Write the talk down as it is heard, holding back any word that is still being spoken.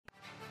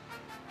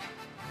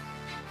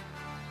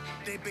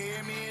they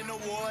buried me in the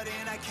water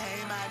and I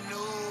came, I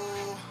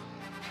knew.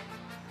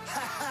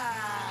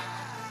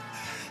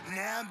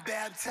 Now I'm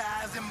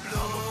baptized in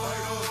blue.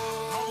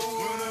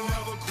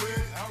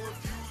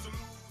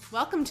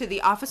 Welcome to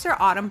the Officer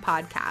Autumn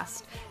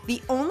podcast,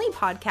 the only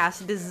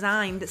podcast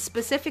designed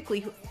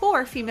specifically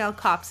for female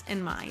cops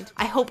in mind.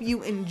 I hope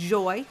you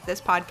enjoy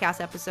this podcast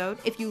episode.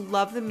 If you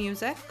love the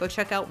music, go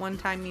check out One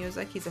Time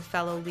Music. He's a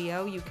fellow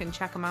Leo. You can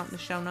check him out in the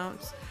show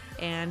notes.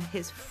 And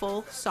his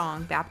full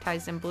song,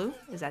 Baptized in Blue,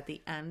 is at the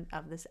end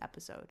of this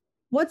episode.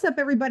 What's up,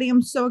 everybody?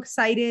 I'm so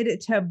excited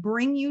to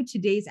bring you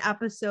today's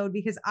episode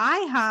because I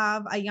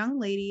have a young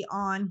lady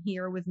on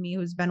here with me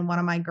who's been one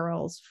of my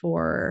girls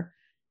for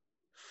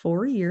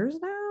 4 years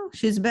now.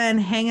 She's been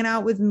hanging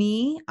out with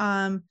me.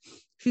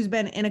 She's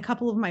been in a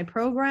couple of my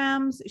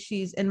programs.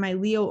 She's in my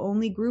Leo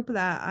only group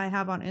that I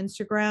have on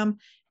Instagram.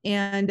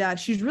 And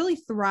she's really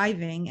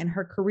thriving in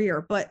her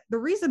career. But the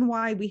reason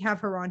why we have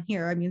her on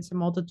here, I mean, it's a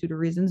multitude of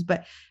reasons,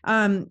 but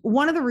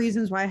one of the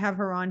reasons why I have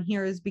her on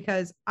here is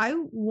because I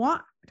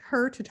want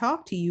her to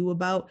talk to you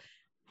about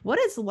what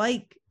it's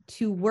like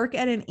to work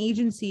at an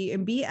agency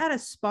and be at a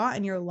spot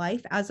in your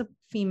life as a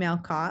female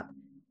cop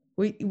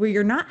where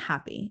you're not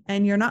happy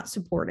and you're not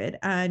supported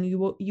and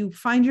you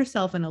find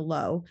yourself in a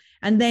low,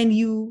 and then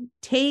you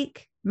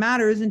take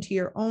matters into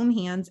your own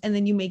hands and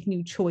then you make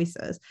new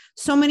choices.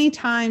 So many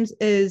times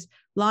as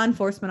law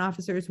enforcement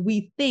officers,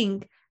 we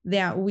think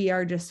that we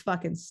are just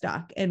fucking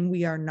stuck, and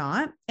we are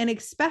not. And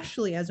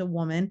especially as a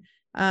woman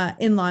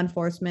in law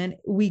enforcement,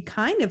 we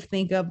kind of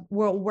think of,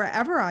 well,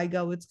 wherever I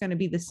go, it's going to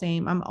be the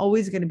same. I'm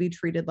always going to be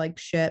treated like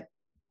shit.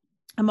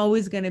 I'm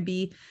always going to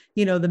be,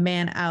 the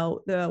man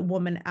out, the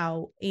woman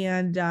out.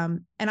 And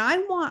I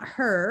want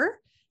her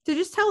to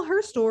just tell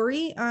her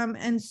story.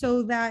 And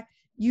so that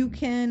you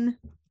can,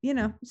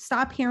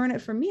 stop hearing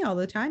it from me all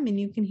the time and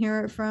you can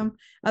hear it from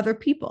other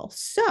people.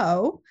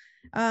 So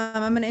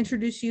I'm going to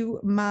introduce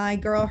you my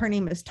girl. Her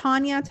name is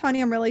Tanya.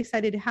 Tanya, I'm really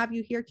excited to have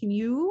you here. Can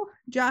you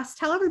just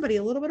tell everybody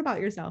a little bit about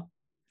yourself?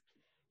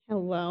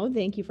 Hello.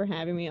 Thank you for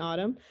having me,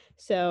 Autumn.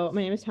 So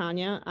my name is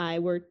Tanya. I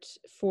worked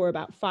for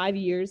about 5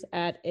 years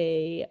at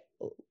a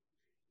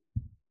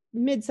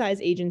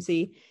mid-sized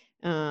agency.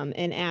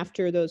 And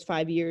after those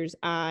 5 years,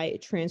 I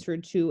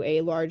transferred to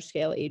a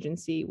large-scale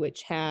agency,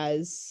 which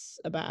has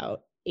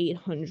about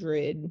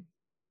 800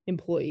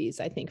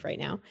 employees, I think, right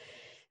now.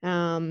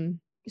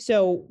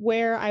 So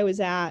where I was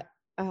at,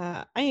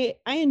 I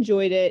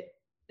enjoyed it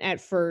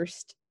at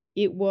first.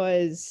 It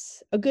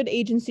was a good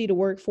agency to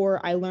work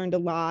for. I learned a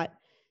lot.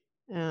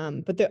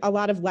 But a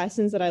lot of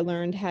lessons that I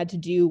learned had to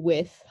do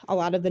with a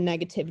lot of the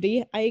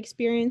negativity I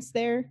experienced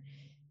there.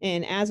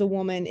 And as a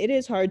woman, it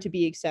is hard to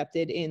be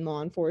accepted in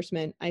law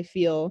enforcement. I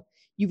feel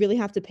you really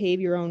have to pave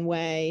your own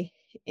way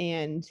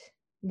and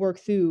work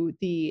through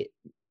the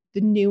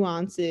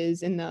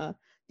nuances and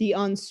the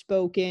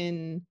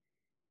unspoken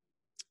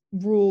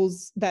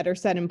rules that are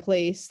set in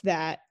place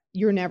that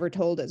you're never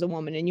told as a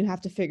woman, and you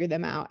have to figure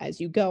them out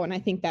as you go. And I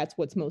think that's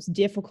what's most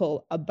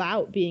difficult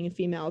about being a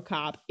female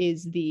cop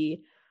is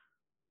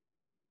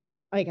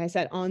like I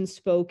said,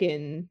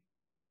 unspoken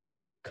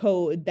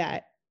code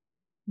that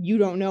you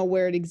don't know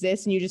where it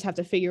exists and you just have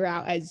to figure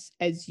out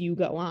as you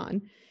go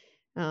on.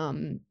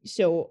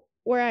 So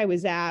where I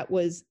was at it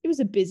was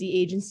a busy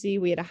agency.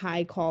 We had a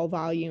high call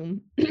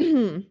volume,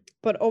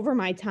 but over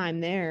my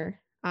time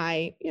there,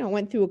 I,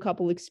 went through a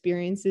couple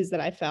experiences that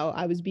I felt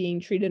I was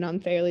being treated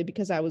unfairly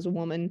because I was a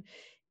woman,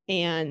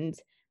 and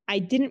I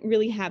didn't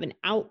really have an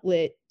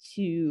outlet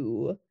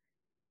to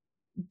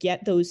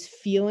get those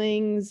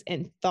feelings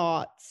and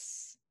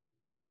thoughts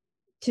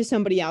to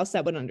somebody else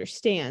that would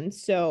understand.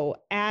 So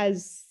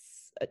as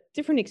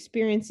different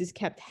experiences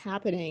kept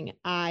happening,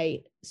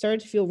 I started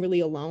to feel really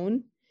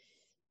alone.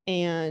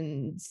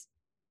 And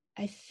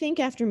I think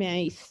after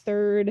my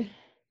third,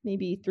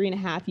 maybe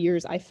 3.5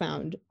 years, I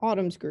found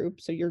Autumn's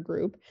group, so your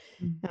group,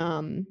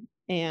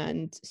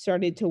 and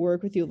started to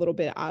work with you a little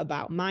bit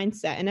about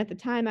mindset. And at the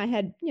time I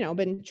had,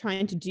 been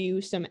trying to do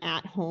some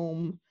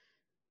at-home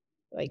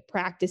like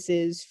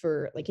practices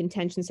for like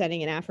intention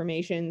setting and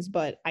affirmations,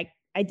 but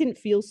I didn't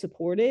feel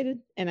supported,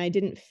 and I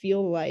didn't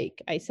feel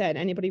like I said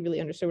anybody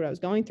really understood what I was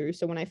going through.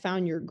 So when I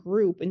found your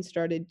group and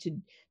started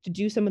to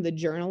do some of the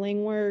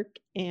journaling work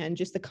and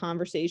just the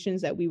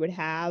conversations that we would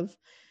have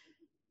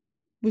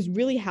was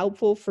really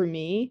helpful for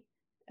me,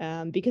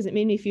 because it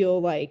made me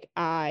feel like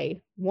I,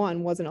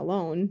 one, wasn't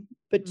alone,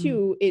 but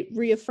two, it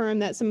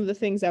reaffirmed that some of the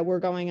things that were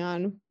going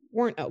on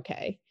weren't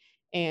okay.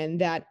 And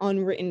that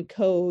unwritten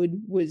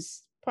code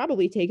was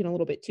probably taken a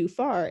little bit too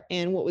far.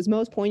 And what was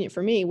most poignant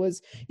for me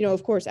was,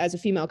 of course, as a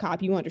female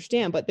cop, you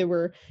understand, but there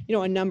were,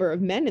 a number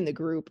of men in the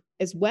group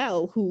as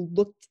well who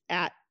looked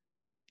at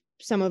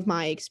some of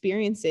my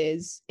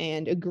experiences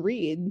and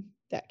agreed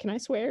that, can I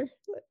swear?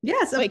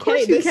 Yes, of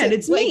course you can.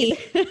 It's me.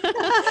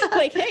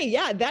 Like, hey,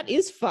 yeah, that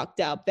is fucked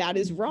up. That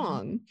is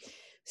wrong.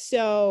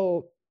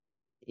 So,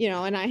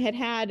 and I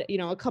had,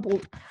 a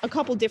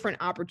couple different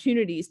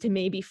opportunities to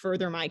maybe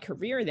further my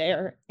career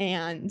there.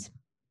 And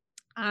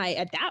I,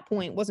 at that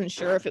point, wasn't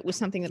sure if it was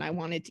something that I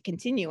wanted to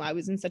continue. I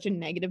was in such a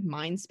negative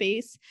mind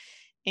space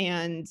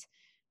and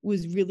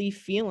was really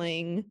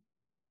feeling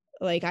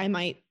like I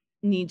might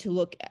need to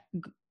look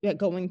at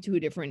going to a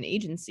different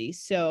agency.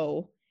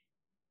 So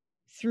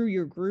through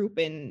your group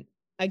and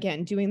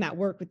again doing that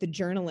work with the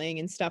journaling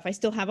and stuff, I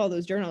still have all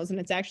those journals, and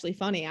it's actually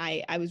funny.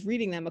 I was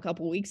reading them a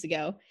couple of weeks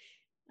ago,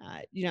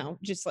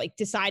 just like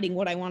deciding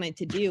what I wanted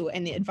to do,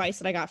 and the advice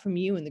that I got from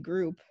you in the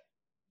group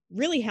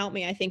really helped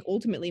me, I think,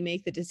 ultimately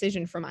make the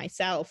decision for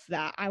myself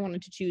that I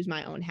wanted to choose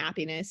my own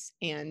happiness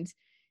and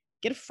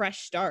get a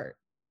fresh start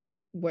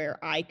where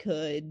I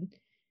could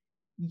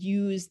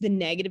use the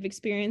negative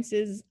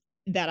experiences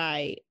that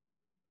I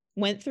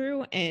went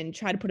through and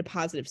try to put a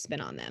positive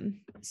spin on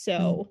them.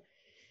 So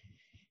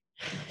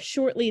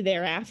shortly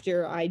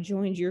thereafter, I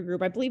joined your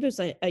group. I believe it was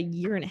a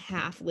year and a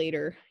half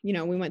later. We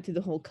went through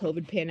the whole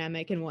COVID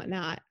pandemic and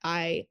whatnot.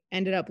 I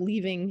ended up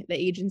leaving the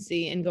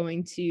agency and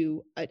going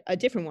to a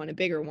different one, a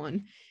bigger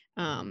one,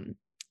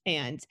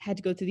 and had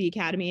to go through the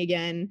academy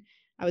again.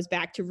 I was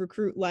back to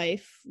recruit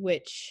life,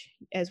 which,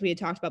 as we had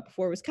talked about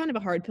before, was kind of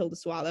a hard pill to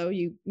swallow.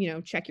 You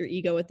check your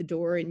ego at the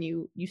door and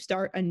you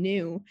start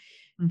anew.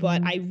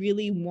 But I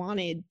really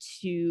wanted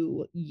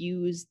to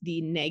use the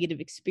negative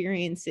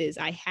experiences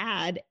I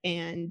had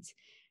and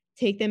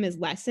take them as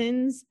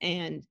lessons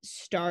and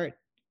start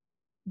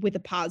with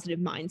a positive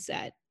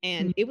mindset.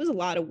 And it was a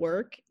lot of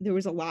work. There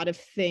was a lot of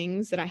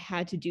things that I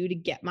had to do to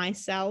get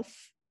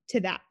myself to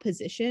that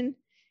position.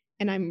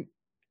 And I'm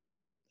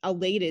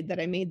elated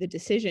that I made the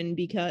decision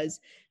because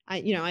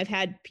I've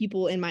had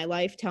people in my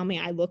life tell me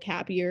I look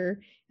happier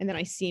and that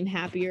I seem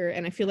happier.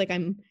 And I feel like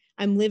I'm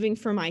living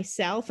for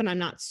myself and I'm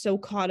not so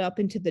caught up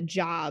into the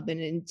job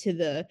and into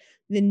the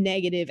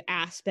negative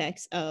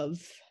aspects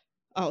of,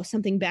 oh,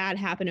 something bad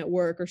happened at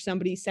work or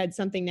somebody said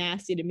something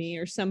nasty to me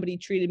or somebody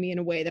treated me in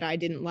a way that I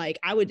didn't like.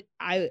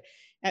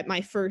 At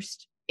my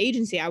first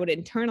agency, I would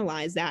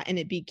internalize that and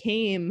it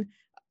became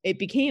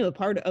a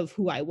part of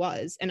who I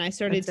was. And I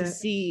started to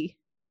see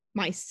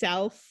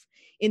myself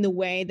in the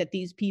way that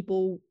these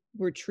people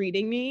were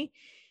treating me.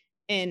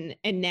 And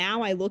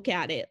now I look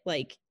at it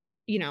like,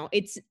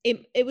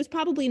 it was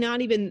probably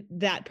not even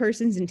that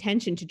person's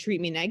intention to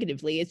treat me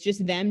negatively. It's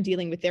just them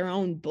dealing with their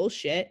own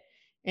bullshit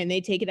and they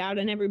take it out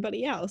on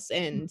everybody else.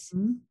 And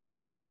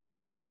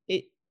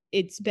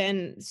it's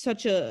been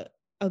such a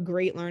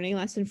great learning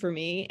lesson for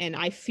me. And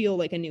I feel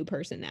like a new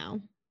person now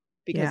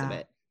because of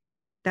it.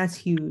 That's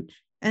huge.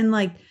 And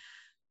like,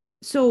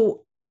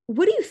 so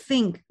what do you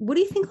think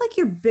like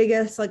your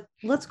biggest, like,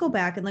 let's go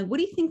back and like, what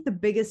do you think the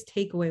biggest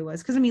takeaway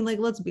was? Cause I mean, like,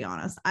 let's be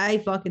honest, I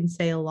fucking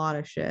say a lot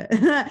of shit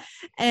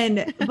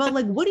but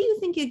like, what do you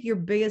think your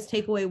biggest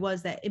takeaway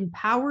was that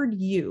empowered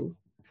you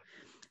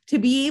to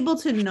be able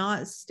to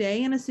not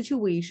stay in a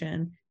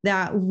situation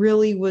that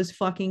really was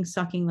fucking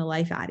sucking the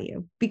life out of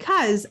you?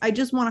 Because I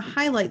just want to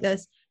highlight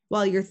this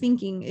while you're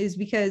thinking is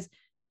because,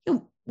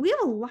 we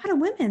have a lot of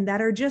women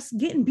that are just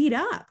getting beat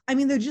up. I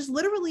mean, they're just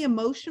literally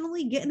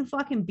emotionally getting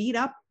fucking beat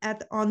up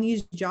on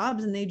these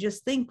jobs. And they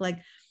just think like,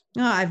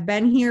 oh, I've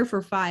been here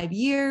for 5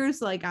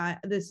 years. Like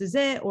this is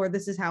it, or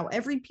this is how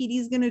every PD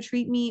is going to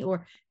treat me,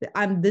 or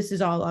this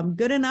is all I'm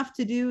good enough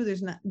to do.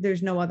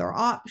 There's no other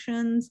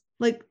options.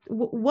 Like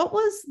what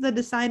was the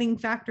deciding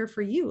factor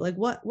for you? Like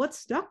what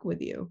stuck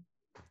with you?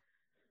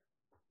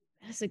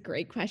 That's a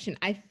great question.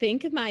 I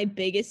think my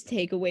biggest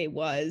takeaway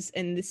was,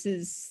 and this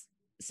is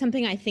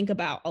something I think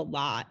about a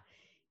lot,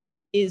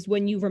 is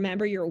when you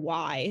remember your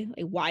why.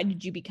 Like, why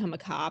did you become a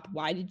cop?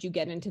 Why did you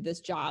get into this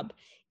job?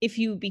 If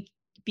you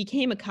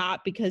became a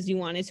cop because you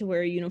wanted to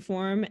wear a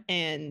uniform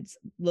and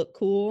look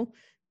cool,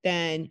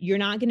 then you're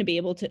not going to be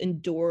able to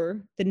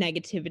endure the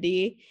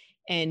negativity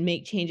and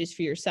make changes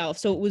for yourself.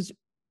 So it was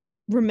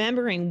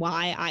remembering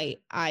why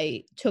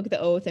I took the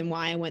oath and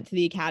why I went to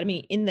the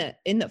academy in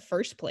the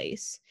first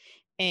place.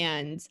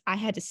 And I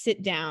had to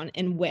sit down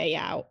and weigh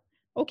out,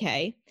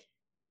 okay,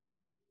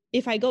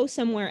 if I go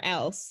somewhere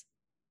else,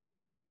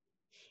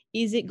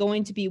 is it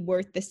going to be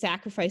worth the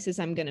sacrifices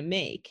I'm going to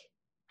make?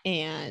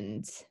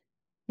 And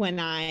when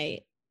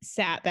I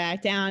sat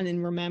back down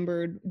and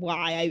remembered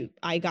why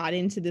I got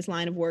into this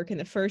line of work in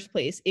the first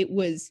place, it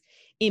was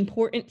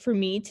important for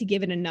me to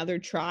give it another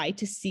try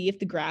to see if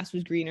the grass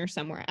was greener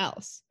somewhere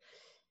else.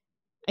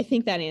 I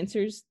think that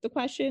answers the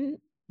question.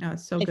 No,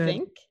 it's so good. I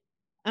think.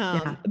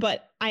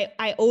 But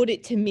I owed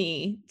it to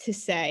me to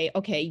say,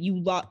 okay,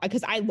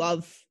 because I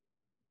love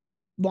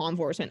law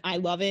enforcement. I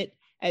love it,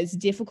 as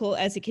difficult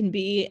as it can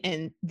be.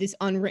 And this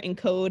unwritten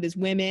code as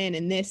women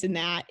and this and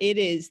that, it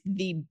is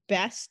the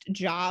best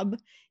job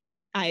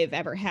I have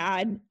ever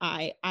had.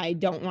 I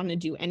don't want to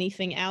do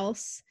anything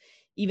else,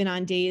 even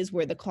on days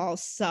where the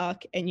calls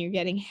suck and you're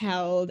getting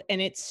held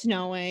and it's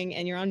snowing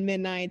and you're on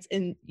midnights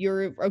and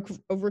you're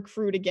a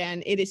recruit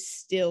again. It is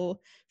still,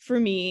 for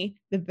me,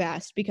 the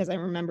best because I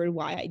remembered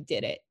why I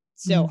did it.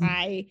 So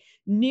I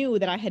knew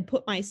that I had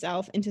put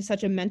myself into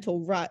such a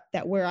mental rut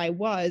that where I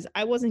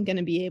wasn't going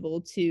to be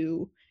able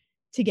to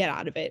to get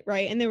out of it,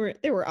 right? And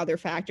there were other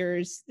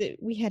factors that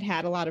we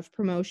had a lot of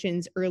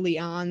promotions early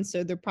on,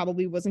 so there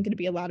probably wasn't going to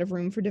be a lot of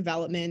room for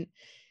development.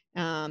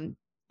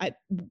 I,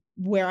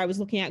 where I was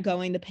looking at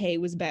going, the pay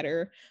was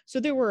better. So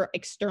there were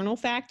external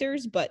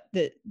factors, but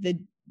the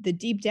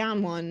deep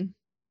down one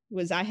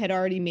was I had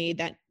already made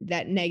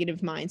that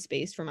negative mind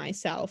space for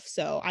myself.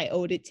 So I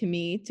owed it to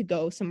me to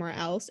go somewhere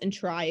else and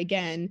try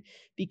again,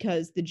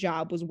 because the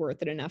job was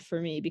worth it enough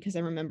for me, because I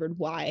remembered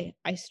why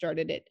I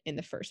started it in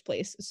the first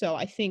place. So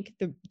I think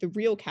the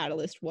real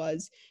catalyst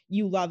was,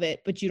 you love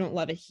it, but you don't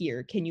love it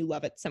here. Can you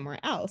love it somewhere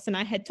else? And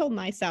I had told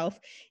myself,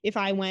 if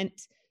I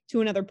went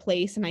to another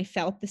place and I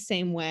felt the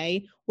same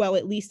way, well,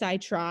 at least I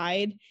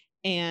tried,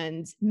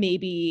 and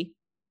maybe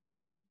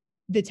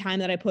the time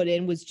that I put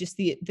in was just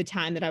the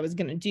time that I was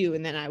going to do.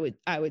 And then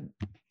I would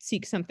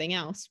seek something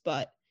else.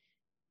 But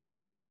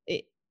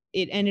it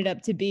ended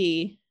up to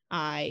be,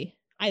 I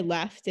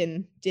left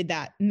and did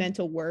that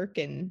mental work,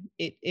 and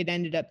it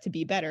ended up to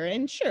be better.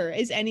 And sure,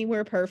 is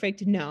anywhere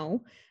perfect?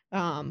 No.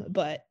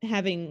 But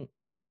having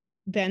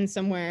been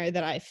somewhere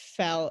that I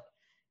felt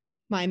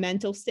my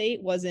mental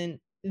state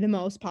wasn't the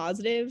most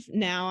positive,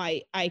 now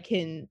I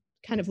can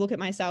kind of look at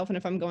myself, and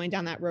if I'm going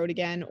down that road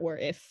again, or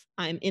if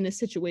I'm in a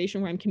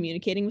situation where I'm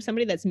communicating with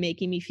somebody that's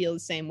making me feel the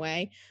same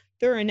way,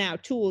 there are now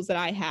tools that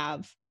I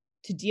have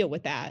to deal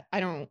with that. I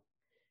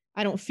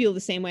don't feel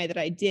the same way that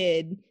I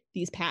did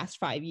these past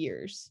 5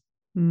 years.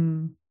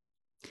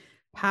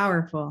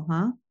 Powerful,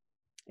 huh?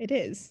 It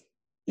is.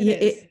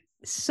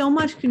 So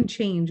much can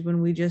change when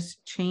we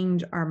just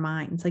change our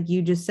minds. Like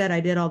you just said,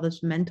 I did all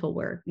this mental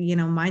work,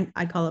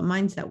 I call it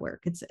mindset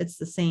work. It's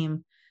the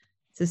same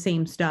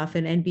stuff,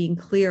 and being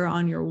clear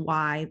on your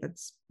why,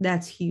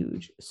 that's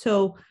huge.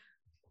 So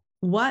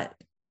what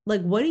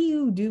do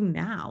you do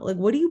now? Like,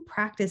 what do you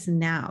practice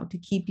now to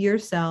keep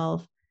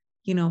yourself,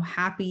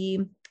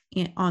 happy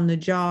on the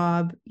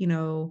job,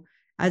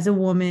 as a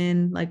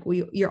woman? Like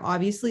you're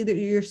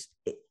obviously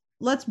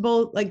let's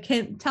both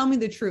can tell me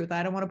the truth.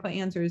 I don't want to put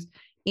answers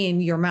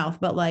in your mouth,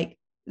 but like,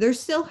 there's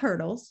still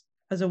hurdles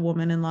as a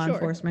woman in law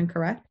enforcement,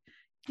 correct?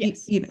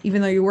 Yes.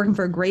 Even though you're working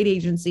for a great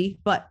agency,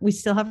 but we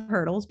still have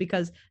hurdles,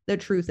 because the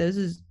truth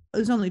is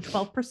there's only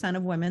 12%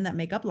 of women that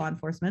make up law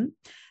enforcement.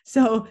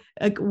 So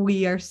like,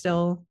 we are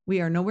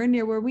nowhere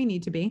near where we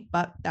need to be,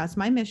 but that's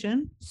my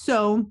mission.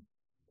 So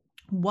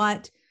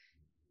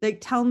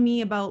tell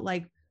me about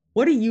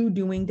what are you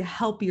doing to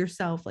help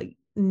yourself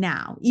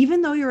now,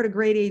 even though you're at a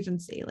great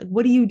agency? Like,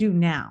 what do you do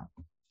now?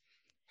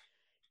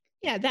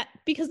 Yeah,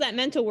 because that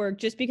mental work,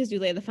 just because you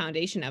lay the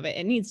foundation of it,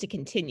 it needs to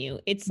continue.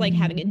 It's like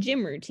having a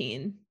gym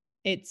routine.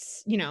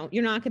 It's,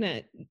 you're not going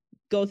to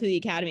go through the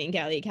academy and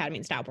get out of the academy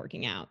and stop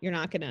working out. You're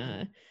not going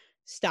to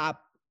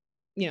stop,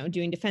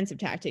 doing defensive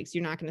tactics.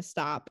 You're not going to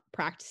stop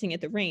practicing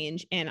at the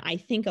range. And I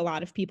think a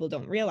lot of people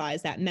don't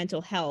realize that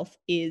mental health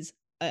is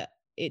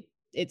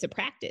it's a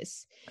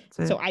practice.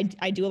 So I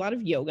do a lot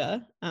of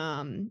yoga.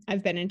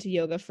 I've been into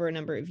yoga for a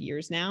number of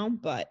years now,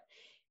 but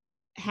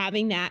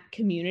having that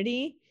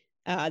community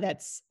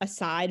that's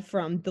aside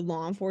from the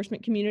law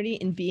enforcement community,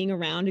 and being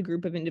around a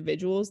group of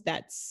individuals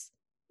that's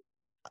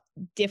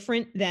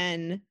different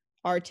than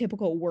our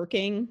typical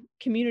working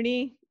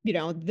community,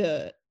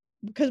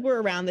 because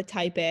we're around the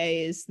type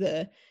A's,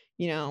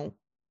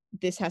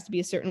 this has to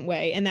be a certain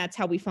way, and that's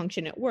how we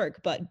function at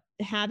work. But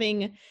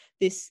having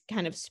this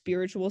kind of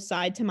spiritual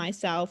side to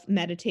myself,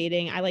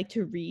 meditating, I like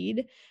to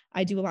read,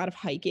 I do a lot of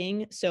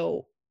hiking.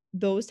 So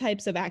those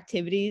types of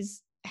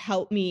activities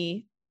help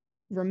me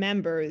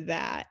remember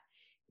that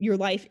your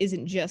life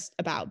isn't just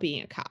about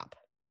being a cop.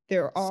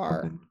 There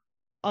are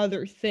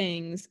other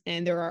things,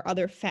 and there are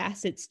other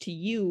facets to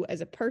you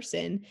as a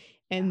person.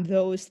 And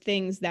those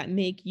things that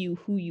make you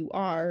who you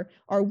are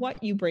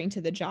what you bring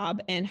to the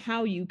job, and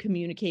how you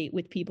communicate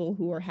with people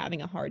who are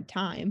having a hard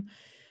time.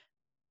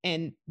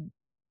 And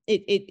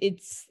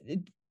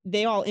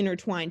they all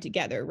intertwine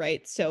together,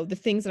 right? So the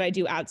things that I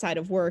do outside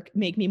of work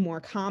make me more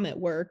calm at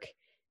work,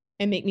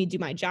 and make me do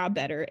my job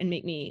better, and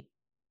make me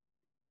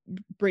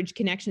bridge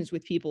connections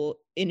with people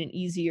in an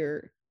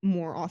easier,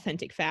 more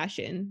authentic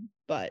fashion.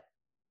 But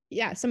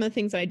yeah, some of the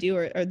things that I do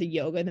are the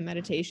yoga, the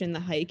meditation, the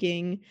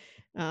hiking.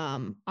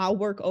 I'll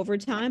work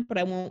overtime, but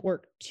I won't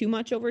work too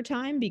much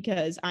overtime,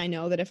 because I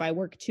know that if I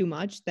work too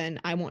much, then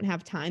I won't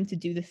have time to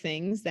do the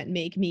things that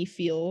make me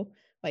feel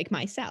like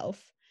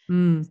myself.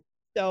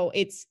 So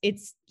it's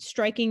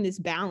striking this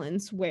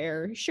balance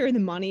where, sure, the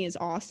money is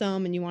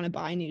awesome and you want to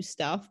buy new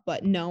stuff,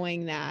 but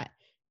knowing that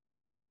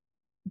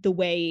the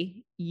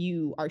way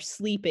you are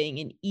sleeping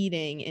and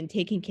eating and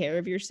taking care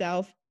of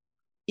yourself,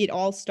 it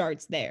all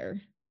starts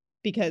there.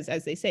 Because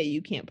as they say,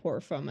 you can't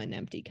pour from an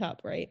empty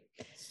cup, right?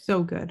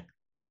 So good.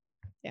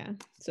 Yeah.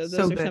 So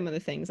those are some of the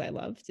things I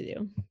love to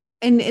do.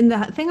 And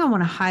the thing I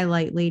want to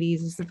highlight,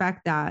 ladies, is the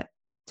fact that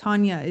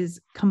Tanya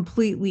is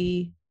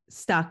completely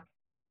stuck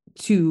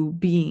to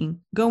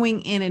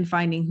going in and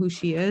finding who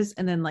she is,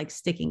 and then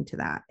sticking to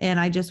that. And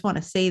I just want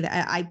to say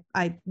that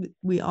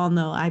we all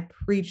know, I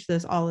preach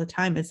this all the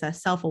time. It's that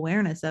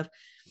self-awareness of,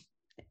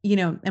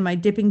 am I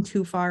dipping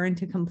too far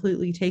into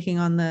completely taking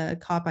on the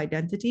cop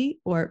identity,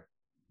 or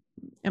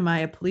am I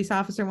a police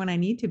officer when I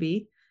need to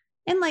be?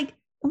 And like,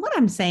 what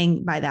I'm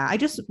saying by that, I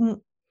just,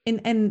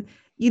 and,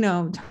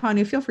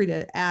 Tanya, feel free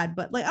to add,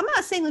 but like, I'm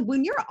not saying like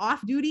when you're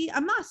off duty,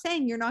 I'm not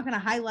saying you're not going to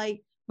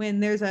highlight when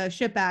there's a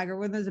shitbag or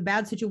when there's a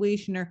bad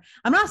situation, or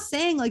I'm not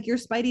saying like your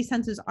spidey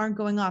senses aren't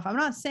going off. I'm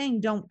not saying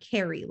don't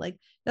carry. Like,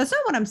 that's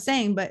not what I'm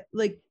saying, but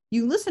like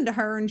you listen to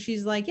her and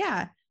she's like,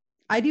 yeah,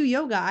 I do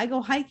yoga, I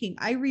go hiking,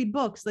 I read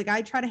books, like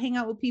I try to hang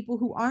out with people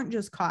who aren't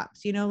just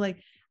cops,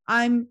 like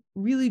I'm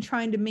really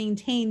trying to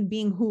maintain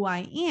being who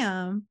I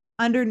am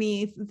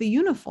underneath the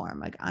uniform,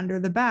 like under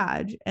the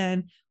badge.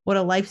 And what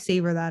a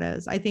lifesaver that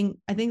is. I think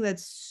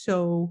that's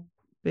so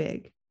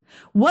big.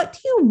 What do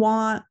you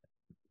want?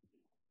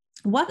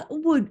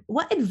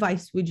 What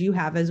advice would you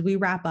have as we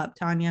wrap up,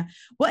 Tanya?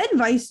 What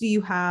advice do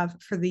you have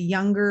for the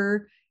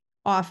younger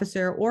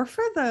officer, or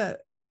for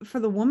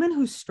the woman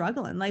who's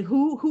struggling? Like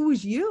who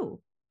was you?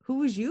 Who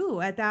was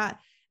you at that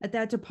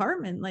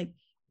department? Like,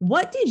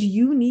 what did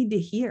you need to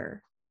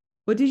hear?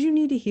 What did you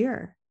need to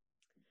hear?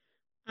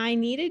 I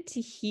needed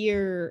to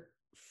hear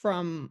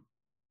from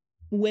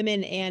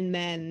women and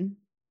men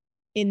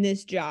in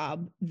this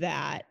job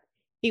that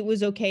it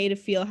was okay to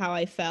feel how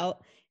I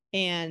felt,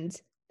 and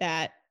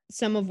that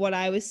some of what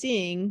I was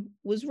seeing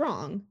was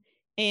wrong.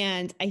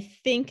 And I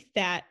think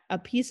that a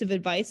piece of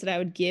advice that I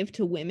would give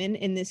to women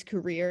in this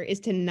career is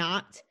to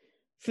not,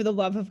 for the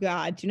love of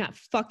God, do not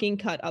fucking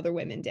cut other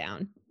women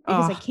down.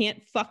 Because I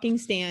can't fucking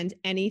stand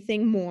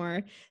anything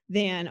more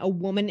than a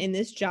woman in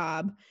this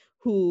job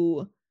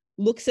who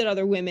looks at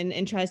other women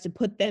and tries to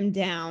put them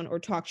down or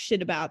talk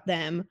shit about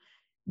them.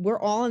 We're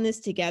all in this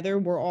together.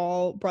 We're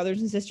all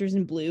brothers and sisters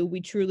in blue. We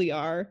truly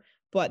are.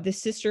 But the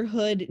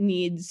sisterhood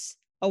needs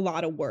a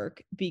lot of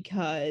work,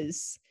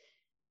 because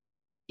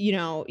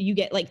you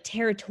get like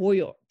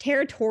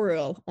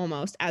territorial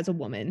almost as a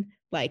woman,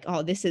 like,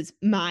 oh, this is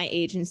my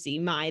agency,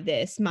 my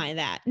this, my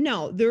that.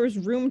 No, there's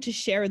room to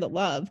share the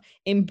love.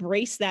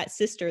 Embrace that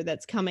sister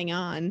that's coming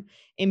on.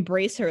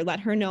 Embrace her. Let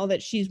her know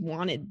that she's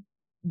wanted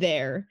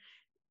there.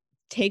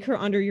 Take her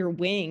under your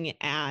wing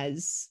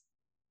as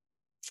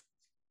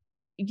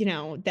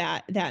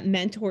that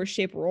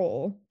mentorship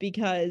role,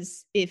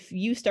 because if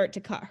you start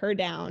to cut her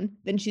down,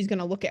 then she's going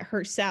to look at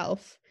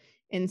herself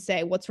and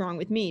say, what's wrong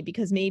with me?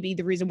 Because maybe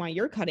the reason why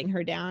you're cutting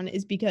her down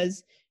is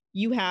because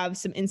you have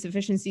some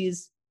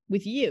insufficiencies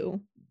with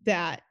you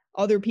that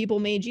other people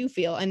made you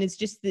feel. And it's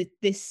just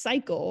this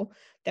cycle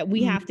that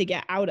we have to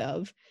get out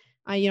of.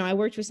 I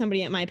worked with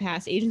somebody at my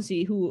past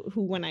agency who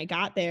when I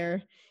got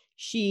there,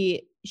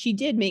 she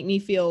did make me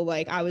feel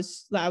like I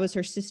was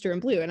her sister in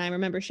blue. And I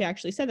remember she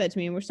actually said that to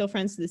me, and we're still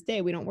friends to this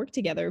day. We don't work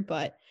together,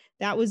 but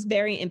that was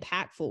very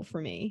impactful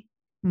for me.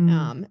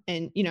 And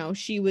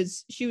she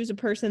was a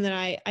person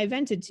that I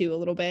vented to a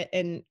little bit,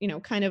 and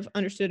kind of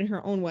understood in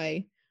her own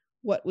way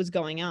what was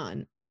going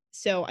on.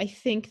 So I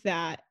think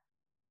that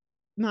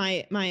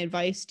my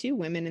advice to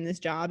women in this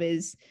job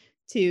is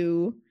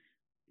to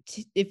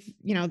if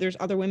there's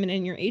other women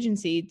in your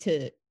agency,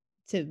 to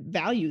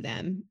value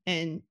them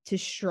and to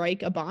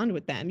strike a bond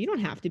with them. You don't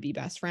have to be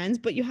best friends,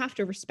 but you have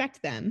to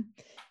respect them.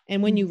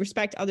 And when you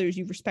respect others,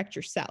 you respect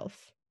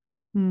yourself.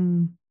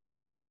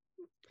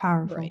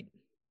 Powerful.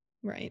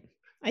 Right.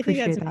 I think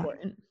that's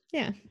important.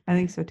 Yeah. I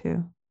think so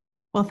too.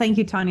 Well, thank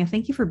you, Tanya.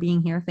 Thank you for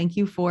being here. Thank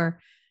you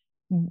for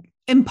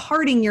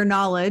imparting your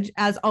knowledge.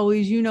 As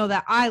always, you know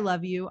that I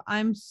love you.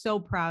 I'm so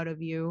proud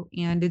of you.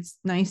 And it's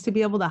nice to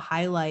be able to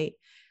highlight,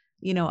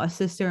 a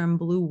sister in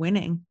blue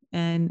winning.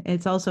 And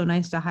it's also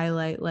nice to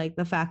highlight like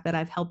the fact that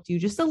I've helped you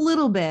just a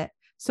little bit,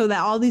 so that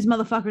all these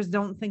motherfuckers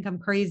don't think I'm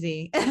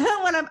crazy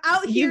when I'm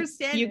out here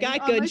standing. You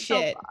got good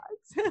shit.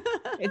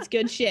 It's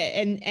good shit.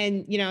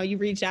 And you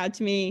reached out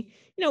to me.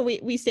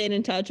 We stayed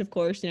in touch, of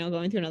course.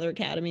 Going through another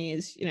academy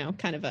is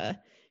kind of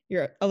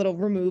you're a little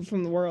removed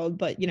from the world,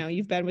 but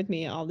you've been with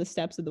me all the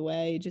steps of the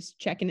way, just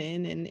checking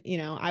in. And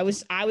I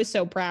was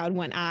so proud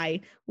when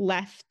I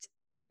left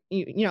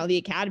the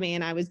academy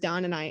and I was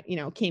done, and I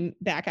came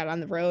back out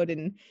on the road,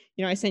 and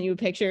I sent you a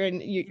picture,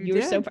 and you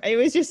were so, it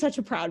was just such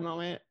a proud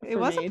moment. It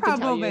was a proud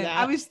moment.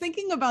 I was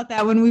thinking about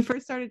that when we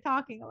first started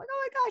talking. I'm like,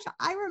 oh my gosh,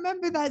 I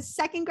remember that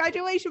second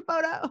graduation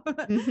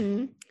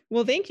photo.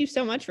 Well, thank you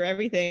so much for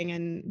everything,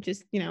 and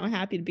just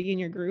happy to be in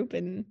your group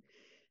and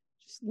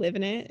just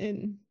living it.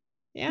 And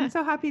yeah, I'm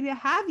so happy to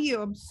have you.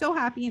 I'm so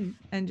happy,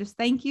 and just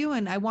thank you.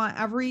 And I want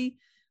every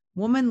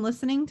woman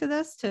listening to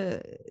this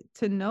to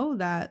know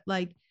that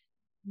like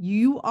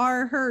you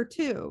are her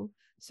too.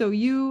 So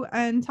you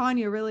and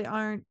Tanya really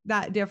aren't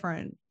that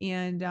different.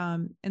 And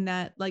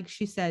that, like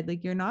she said,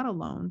 like you're not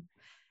alone.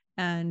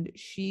 And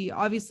she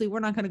obviously,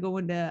 we're not going to go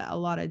into a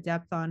lot of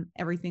depth on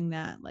everything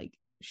that like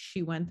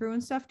she went through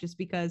and stuff, just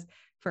because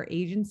for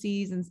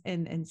agencies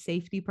and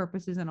safety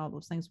purposes and all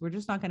those things, we're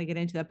just not going to get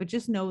into that. But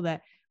just know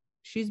that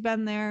she's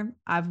been there.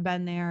 I've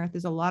been there.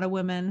 There's a lot of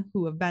women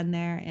who have been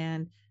there,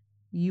 and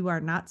you are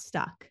not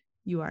stuck.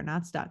 You are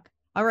not stuck.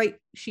 All right,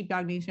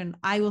 Sheepdog Nation,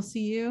 I will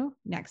see you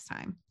next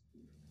time.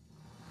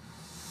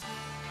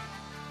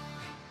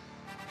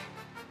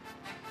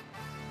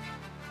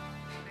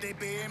 They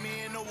buried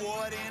me in the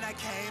water and I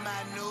came,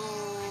 I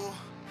knew.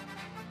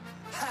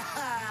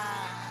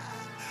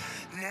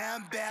 Now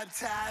I'm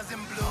baptized in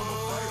blue. I'm a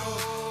fighter,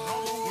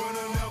 I'm a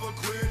winner, never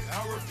quit.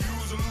 I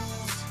refuse to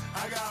lose.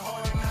 I got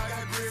heart and I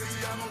got grit.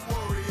 See, I'm a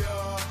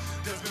warrior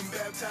that's been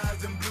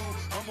baptized in blue.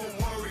 I'm a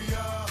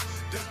warrior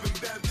that's been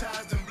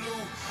baptized in blue.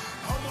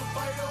 I'm a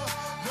fighter,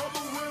 I'm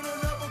a winner,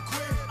 never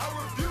quit. I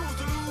refuse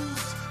to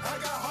lose. I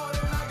got heart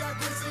and I got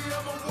grit. See,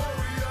 I'm a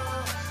warrior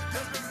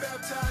that's been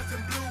baptized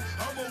in blue.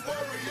 I'm a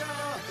warrior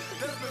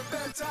that's been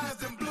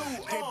baptized in blue.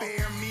 They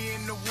buried me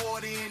in the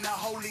water in the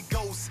Holy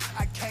Ghost.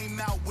 I came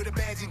out with a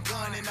badge and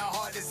gun and a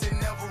heart that said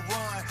never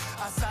run.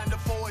 I signed up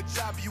for a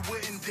job you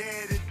wouldn't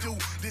dare to do.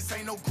 This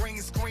ain't no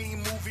green screen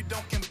movie,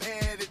 don't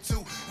compare the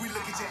two. We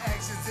look at your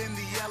actions in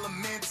the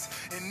elements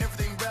and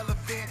everything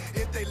relevant.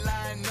 If they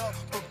line up,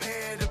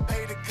 prepare to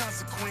pay the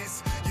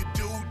consequence. You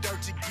do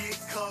dirt, you get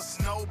cussed,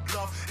 no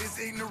bluff. It's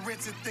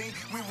ignorant to think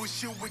we will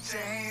shoot with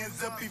your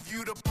hands up if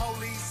you the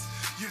police.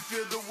 You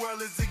feel the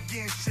world is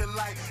against you,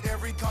 like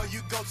every call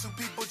you go to,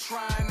 people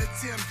trying to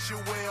tempt you.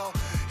 Well,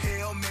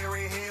 Hail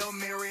Mary, Hail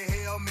Mary,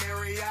 Hail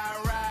Mary. I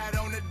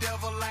ride on the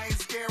devil, I ain't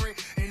scary,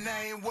 and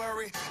I ain't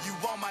worried. You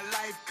want my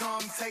life,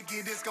 come take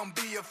it, it's gonna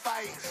be a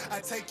fight.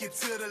 I take you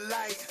to the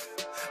light,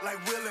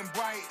 like Will and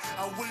Bright.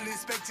 I wouldn't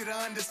expect you to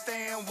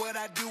understand what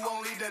I do,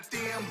 only the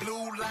thin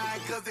blue line,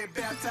 cause they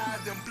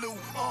baptized in blue.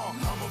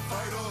 I'm a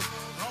fighter,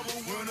 I'm a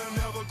winner,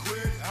 never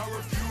quit. I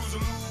refuse to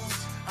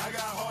lose. I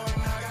got heart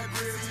and I got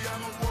grit. See,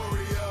 I'm a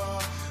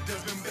warrior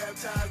that's been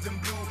baptized in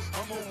blue.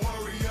 I'm a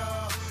warrior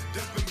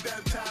that's been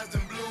baptized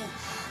in blue.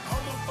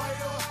 I'm a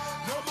fighter,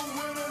 I'm a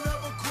winner,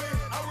 never quit.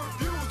 I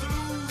refuse to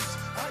lose.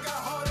 I got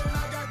heart and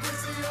I got grit.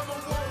 See, I'm a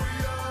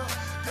warrior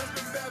that's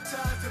been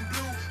baptized in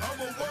blue. I'm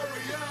a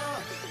warrior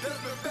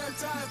that's been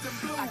baptized in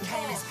blue. I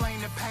can't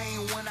explain the pain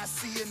when I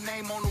see a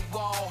name on the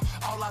wall.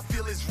 All I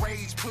feel is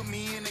rage, put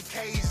me in a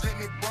cage, let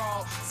me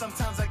brawl.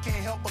 Sometimes I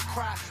can't help but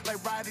cry, like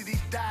why did he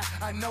die?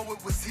 I know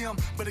it was him,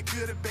 but it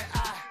could have been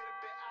I.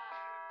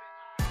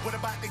 What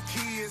about the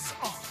kids?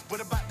 What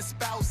about the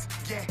spouse?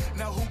 Yeah,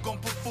 now who gon'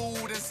 put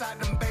food inside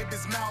them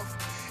babies' mouth?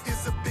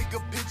 It's a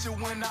bigger picture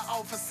when the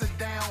officer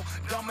down.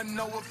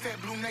 Domino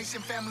effect, Blue Nation,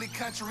 family,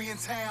 country, and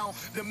town.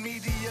 The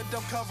media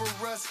don't cover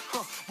us.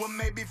 Well,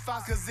 maybe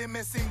Fox, cause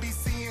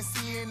MSNBC and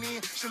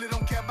CNN surely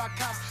don't care about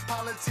cops.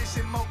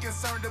 Politicians more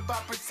concerned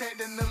about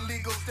protecting the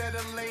legal instead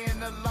of laying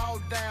the law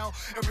down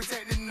and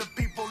protecting the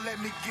people. Let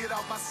me get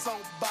off my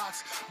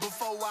soapbox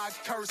before I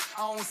curse.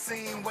 I don't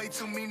seen way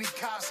too many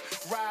cops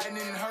riding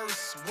in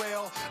hearse.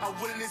 Well, I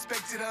wouldn't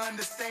expect you to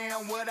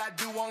understand what I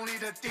do, only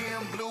the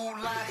thin blue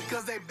line,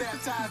 cause they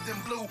baptized in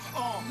blue.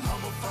 I'm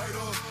a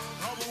fighter,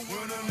 I'm a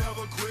winner,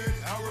 never quit.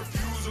 I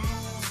refuse to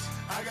lose.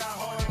 I got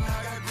heart and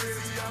I got grit.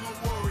 See, I'm a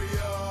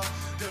warrior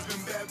that's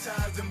been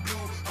baptized in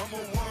blue. I'm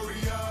a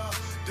warrior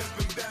that's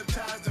been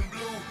baptized in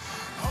blue.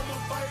 I'm a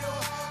fighter,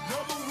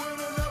 I'm a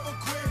winner, never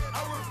quit.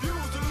 I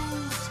refuse to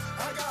lose.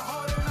 I got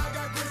heart and I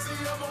got grit.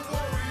 See, I'm a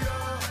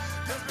warrior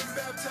that's been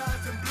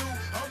baptized in blue.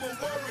 I'm a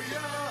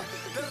warrior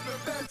that's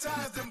been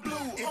baptized in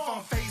blue. If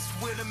I'm faced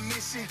with a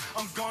mission,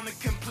 I'm gonna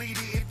complete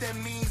it. If that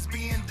means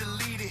being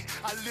deleted,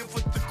 I live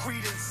with the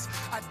credence.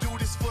 I do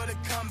this for the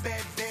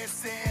combat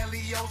vets and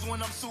LEOs.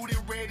 When I'm suited,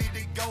 ready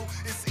to go,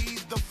 it's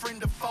either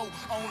friend or foe.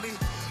 Only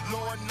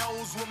Lord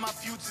knows what my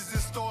future's in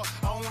store.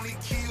 I only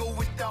kill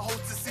with the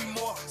hope to see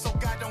more, so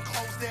God don't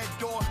close that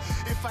door.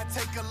 If I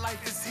take a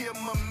life, it's him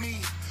or me,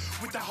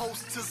 with the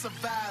hopes to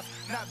survive,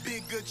 not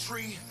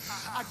bigotry.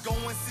 I go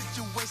in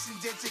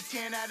situations that you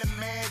cannot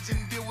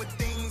imagine, deal with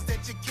things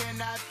that you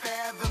cannot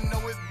fathom. No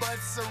if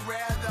buts or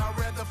rather, I'd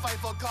rather fight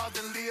for a cause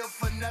than live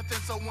for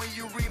nothing. So when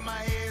you read my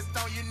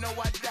headstone, you know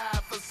I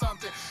died for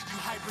something. You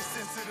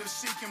hypersensitive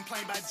shit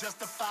complain by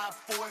justified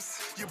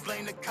force. You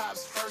blame the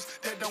cops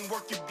first, that don't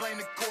work, you blame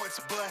the courts.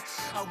 But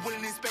I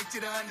wouldn't expect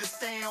you to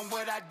understand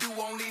what I do,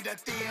 only the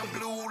thin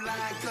blue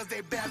line, cause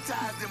they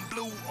baptized in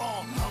blue.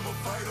 I'm a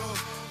fighter,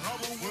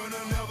 I'm a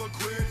winner, never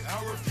quit. I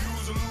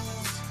refuse to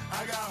lose.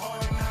 I got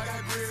heart and I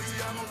got grit.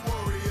 See, I'm a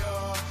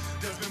warrior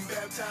that's been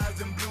baptized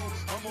in blue.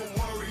 I'm a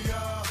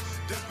warrior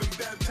that's been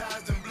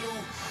baptized in blue.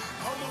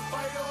 I'm a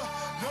fighter,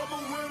 I'm a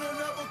winner,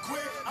 never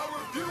quit. I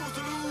refuse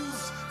to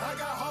lose. I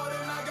got heart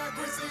and I got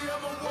grit. See,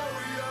 I'm a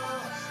warrior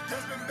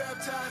that's been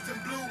baptized in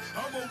blue.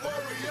 I'm a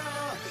warrior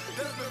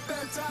that's been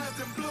baptized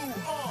in blue.